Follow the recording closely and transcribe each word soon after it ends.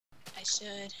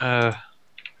Understood.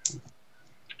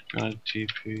 Gonna TP.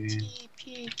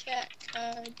 TP cat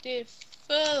Cardiff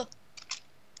full.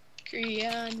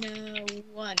 Kriana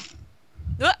 1.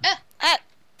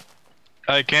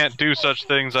 I can't do such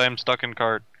things. I am stuck in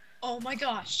cart. Oh my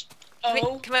gosh. Wait,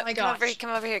 Oh my gosh. Come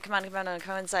over here. Come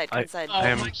inside. Come inside. Oh I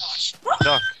am my gosh.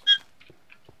 stuck.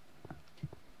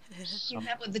 You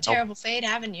met with the terrible fate,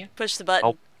 haven't you? Push the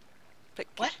button.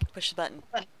 What? Push the button.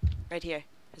 Button. Right here.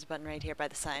 There's a button right here by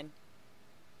the sign.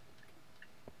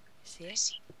 See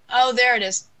it? Oh, there it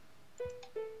is.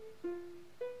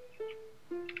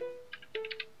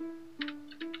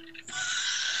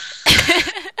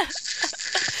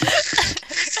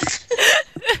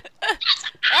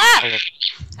 Ah!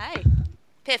 Hi.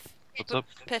 Piff. What's up?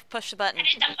 Piff, push the button.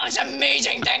 It's the most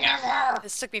amazing thing ever!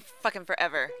 This took me fucking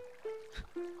forever.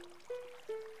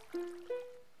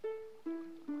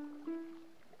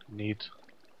 Neat.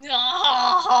 I'm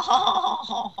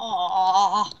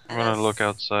I'm gonna look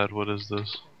outside. What is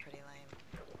this? Pretty lame.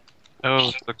 Oh,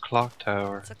 it's the clock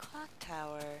tower. It's a clock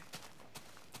tower.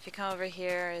 If you come over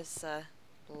here is a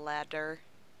ladder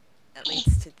that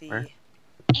leads to the Where?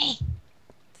 to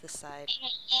the side.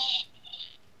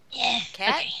 Yeah.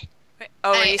 Cat? Okay. Wait,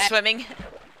 oh, are you swimming?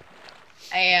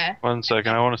 One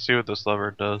second. I want to see what this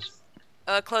lever does.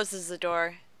 Oh, it closes the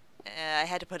door. I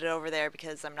had to put it over there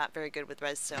because I'm not very good with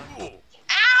redstone. Ow!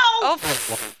 Oh!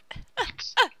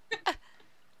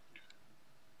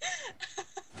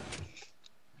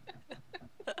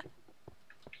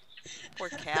 Poor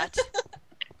cat.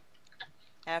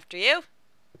 After you.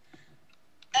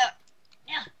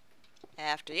 Yeah.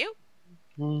 After you.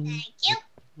 Thank you.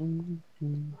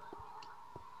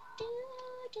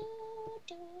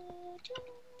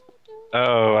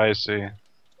 Oh, I see.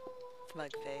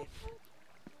 Smug faith.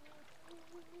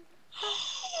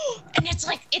 And it's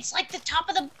like the top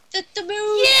of the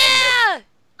moon. Yeah!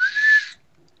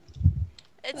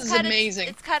 This is amazing.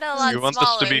 It's kind of a lot You want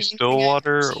smaller. this to be still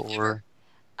water or?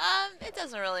 It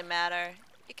doesn't really matter.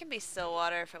 It can be still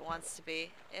water if it wants to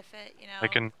be. If it, you know. I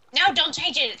can. No, don't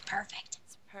change it. It's perfect.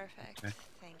 It's perfect. Okay.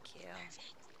 Thank you.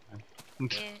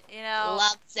 You know,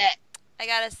 Loves it. I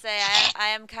gotta say, I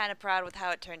am kind of proud with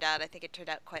how it turned out. I think it turned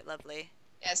out quite lovely.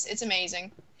 Yes, it's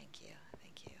amazing. Thank you.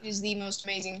 Thank you. It is the most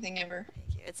amazing thing ever.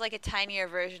 Thank you. It's like a tinier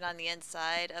version on the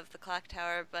inside of the clock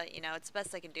tower, but you know, it's the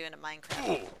best I can do in a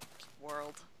Minecraft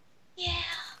world. Yeah.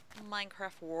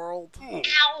 Minecraft world.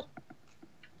 Ow.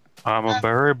 I'm a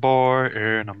berry boy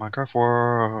in a Minecraft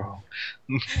world.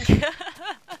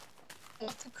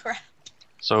 What the crap?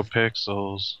 So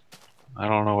pixels. I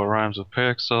don't know what rhymes with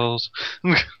pixels.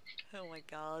 Oh my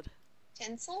god.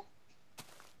 Tinsel?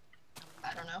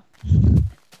 I don't know.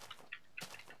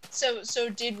 So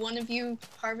did one of you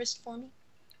harvest for me?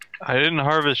 I didn't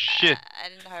harvest shit. I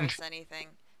didn't harvest anything.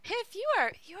 Piff, you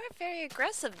are very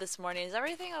aggressive this morning. Is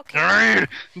everything okay? Alright.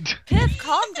 Piff,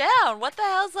 calm down. What the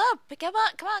hell's up? Come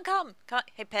on.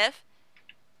 Hey, Piff.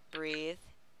 Breathe.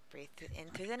 Breathe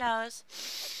in through the nose.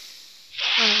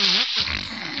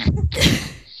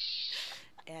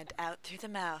 And out through the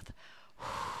mouth.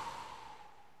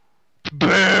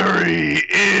 Barry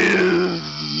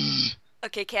is.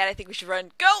 Okay, Cat, I think we should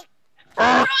run. Go!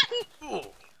 Run!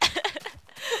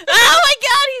 Oh my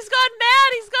god, he's gone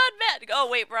mad! Oh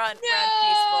wait, run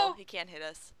peaceful. He can't hit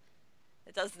us.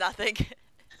 It does nothing.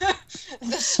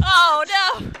 Oh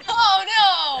no! Oh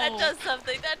no! That does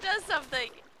something.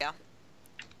 Yeah.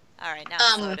 Alright, now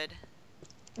it's loaded.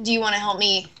 Do you want to help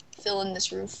me fill in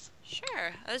this roof?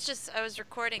 Sure. I was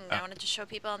recording. I wanted to show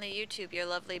people on the YouTube your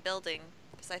lovely building.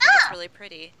 Because I think it's really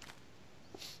pretty.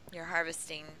 Your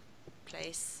harvesting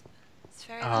place. It's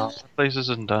very lovely. The place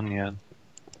isn't done yet.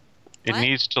 It What?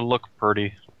 needs to look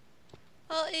pretty.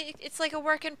 Well, it's like a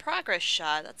work in progress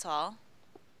shot, that's all.